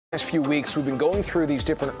Last few weeks, we've been going through these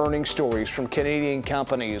different earnings stories from Canadian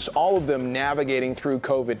companies, all of them navigating through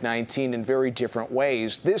COVID-19 in very different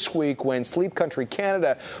ways. This week, when Sleep Country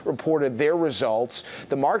Canada reported their results,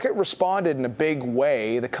 the market responded in a big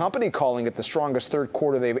way. The company calling it the strongest third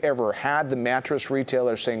quarter they've ever had. The mattress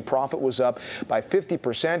retailer saying profit was up by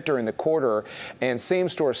 50% during the quarter, and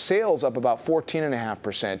same-store sales up about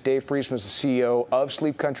 14.5%. Dave Friesema is the CEO of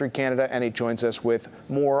Sleep Country Canada, and he joins us with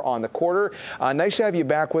more on the quarter. Nice to have you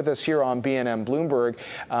back with us here on BNN Bloomberg.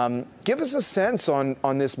 Give us a sense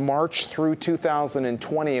on this March through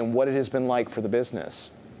 2020 and what it has been like for the business.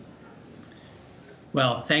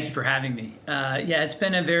 Well, thank you for having me. Yeah, it's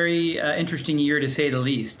been a very interesting year, to say the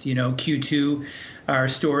least. You know, Q2, our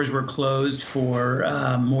stores were closed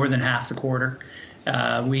for more than half the quarter.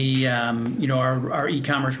 Our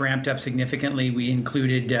e-commerce ramped up significantly. We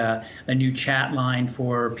included a new chat line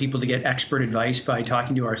for people to get expert advice by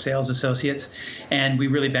talking to our sales associates, and we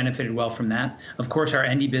really benefited well from that. Of course, our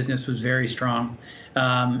Endy business was very strong.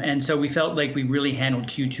 And so we felt like we really handled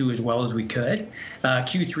Q2 as well as we could.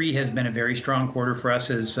 Q3 has been a very strong quarter for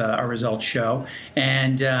us, as our results show.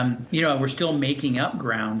 And, we're still making up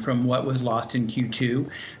ground from what was lost in Q2.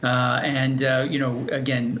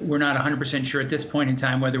 Again, we're not 100% sure at this point in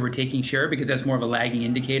time whether we're taking share, because that's more of a lagging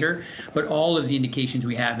indicator. But all of the indications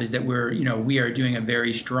we have is that we are doing a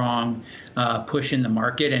very strong push in the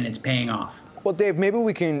market, and it's paying off. Well, Dave, maybe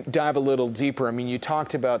we can dive a little deeper. I mean, you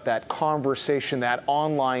talked about that conversation, that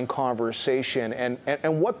online conversation,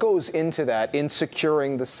 and what goes into that in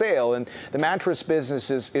securing the sale. And the mattress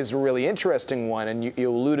business is a really interesting one. And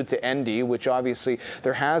you alluded to Endy, which obviously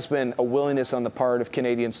there has been a willingness on the part of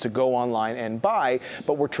Canadians to go online and buy.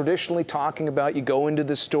 But we're traditionally talking about you go into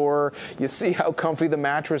the store, you see how comfy the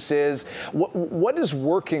mattress is. What is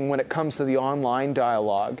working when it comes to the online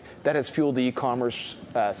dialogue that has fueled the e-commerce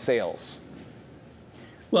sales?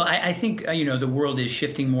 Well, I think, the world is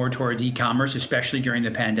shifting more towards e-commerce, especially during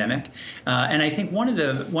the pandemic. And I think one of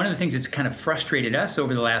the things that's kind of frustrated us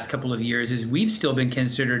over the last couple of years is we've still been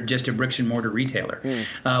considered just a bricks and mortar retailer,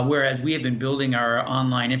 whereas we have been building our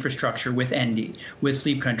online infrastructure with Endy, with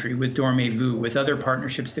Sleep Country, with Dormez-vous, with other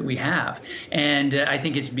partnerships that we have. And I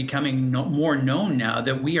think it's becoming more known now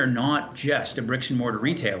that we are not just a bricks and mortar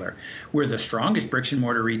retailer. We're the strongest bricks and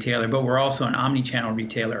mortar retailer, but we're also an omni-channel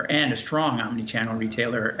retailer and a strong omni-channel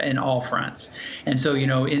retailer in all fronts. And so, in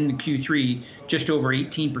Q3, just over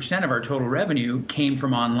 18% of our total revenue came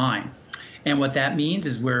from online. And what that means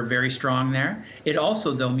is we're very strong there. It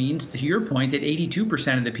also, though, means, to your point, that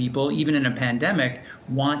 82% of the people, even in a pandemic,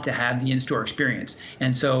 want to have the in-store experience.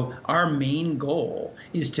 And so our main goal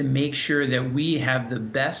is to make sure that we have the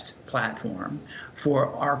best platform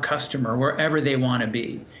for our customer wherever they want to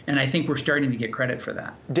be. And I think we're starting to get credit for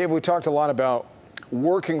that. Dave, we talked a lot about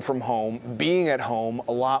working from home, being at home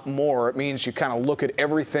a lot more. It means you kind of look at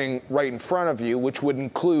everything right in front of you, which would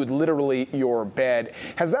include literally your bed.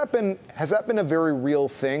 Has that been a very real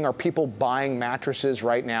thing? Are people buying mattresses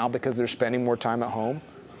right now because they're spending more time at home?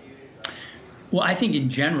 Well, I think in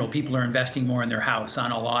general, people are investing more in their house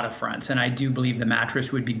on a lot of fronts, and I do believe the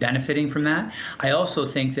mattress would be benefiting from that. I also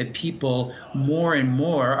think that people more and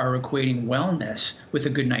more are equating wellness with a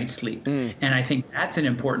good night's sleep, and I think that's an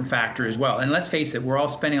important factor as well. And let's face it, we're all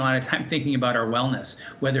spending a lot of time thinking about our wellness,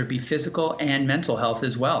 whether it be physical and mental health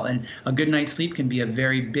as well, and a good night's sleep can be a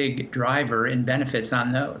very big driver in benefits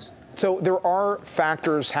on those. So there are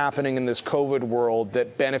factors happening in this COVID world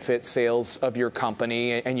that benefit sales of your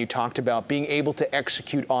company, and you talked about being able to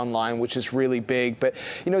execute online, which is really big. But,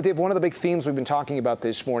 Dave, one of the big themes we've been talking about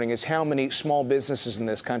this morning is how many small businesses in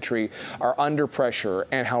this country are under pressure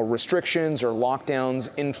and how restrictions or lockdowns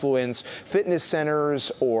influence fitness centers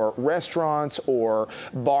or restaurants or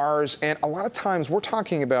bars. And a lot of times we're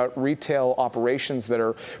talking about retail operations that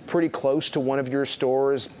are pretty close to one of your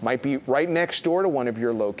stores, might be right next door to one of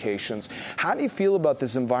your locations. How do you feel about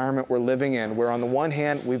this environment we're living in, where on the one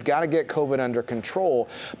hand, we've got to get COVID under control,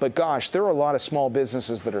 but gosh, there are a lot of small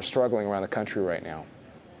businesses that are struggling around the country right now?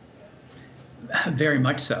 Very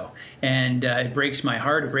much so. And it breaks my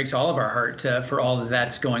heart, it breaks all of our heart for all of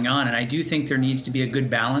that's going on. And I do think there needs to be a good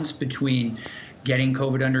balance between getting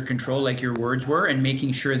COVID under control, like your words were, and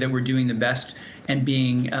making sure that we're doing the best and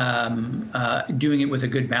doing it with a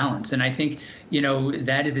good balance. And I think,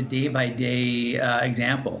 that is a day-by-day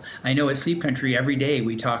example. I know at Sleep Country every day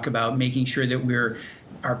we talk about making sure that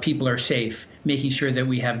our people are safe, making sure that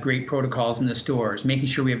we have great protocols in the stores, making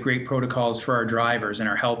sure we have great protocols for our drivers and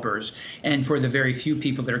our helpers, and for the very few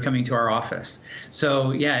people that are coming to our office.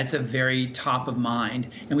 So yeah, it's a very top of mind,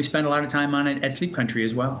 and we spend a lot of time on it at Sleep Country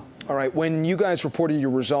as well. All right. When you guys reported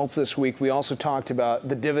your results this week, we also talked about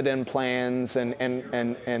the dividend plans and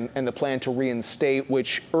the plan to reinstate,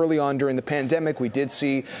 which early on during the pandemic, we did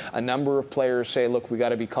see a number of players say, look, we got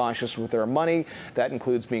to be cautious with our money. That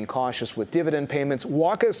includes being cautious with dividend payments.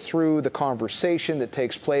 Walk us through the conversation that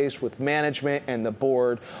takes place with management and the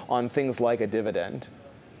board on things like a dividend.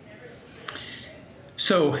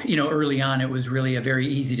 So, early on, it was really a very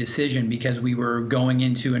easy decision because we were going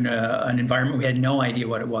into an environment we had no idea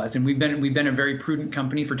what it was, and we've been a very prudent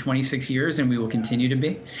company for 26 years, and we will continue to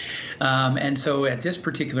be. And so, at this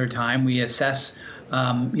particular time, we assess.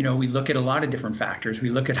 We look at a lot of different factors. We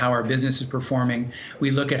look at how our business is performing. We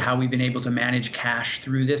look at how we've been able to manage cash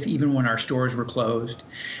through this, even when our stores were closed.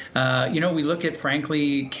 We look at,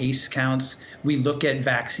 frankly, case counts. We look at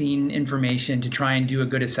vaccine information to try and do a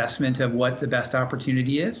good assessment of what the best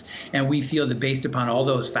opportunity is. And we feel that based upon all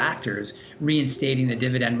those factors, reinstating the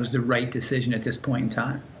dividend was the right decision at this point in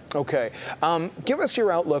time. Okay. Give us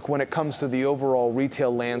your outlook when it comes to the overall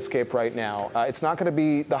retail landscape right now. It's not going to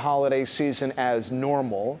be the holiday season as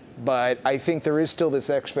normal, but I think there is still this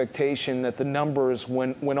expectation that the numbers,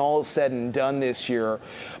 when all is said and done this year,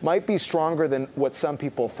 might be stronger than what some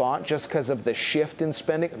people thought just because of the shift in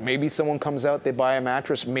spending. Maybe someone comes out, they buy a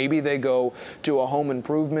mattress. Maybe they go to a home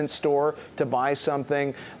improvement store to buy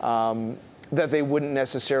something that they wouldn't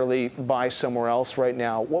necessarily buy somewhere else right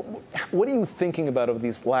now. What are you thinking about over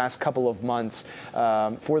these last couple of months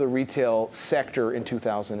for the retail sector in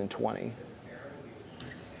 2020?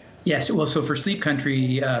 Yes, well, so for Sleep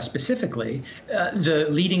Country specifically, the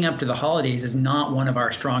leading up to the holidays is not one of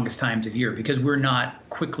our strongest times of year because we're not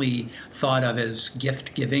quickly thought of as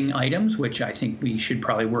gift-giving items, which I think we should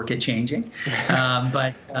probably work at changing.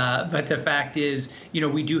 But the fact is,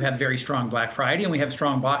 we do have very strong Black Friday and we have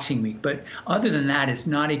strong Boxing Week. But other than that, it's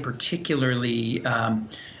not a particularly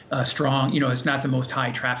strong, it's not the most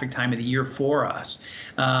high traffic time of the year for us.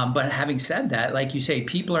 But having said that, like you say,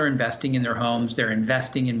 people are investing in their homes, they're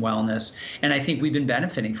investing in wellness, and I think we've been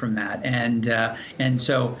benefiting from that. And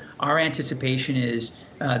so our anticipation is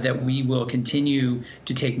that we will continue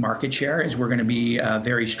to take market share as we're going to be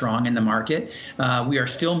very strong in the market. We are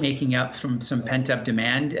still making up from some pent-up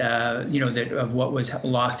demand, of what was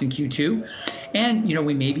lost in Q2. And,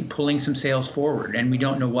 we may be pulling some sales forward, and we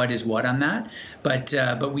don't know what is what on that.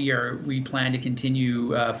 But we plan to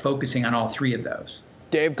continue focusing on all three of those.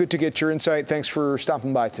 Dave, good to get your insight. Thanks for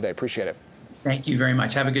stopping by today. Appreciate it. Thank you very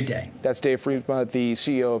much. Have a good day. That's Dave Friesema, the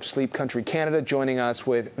CEO of Sleep Country Canada, joining us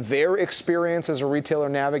with their experience as a retailer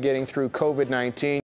navigating through COVID-19.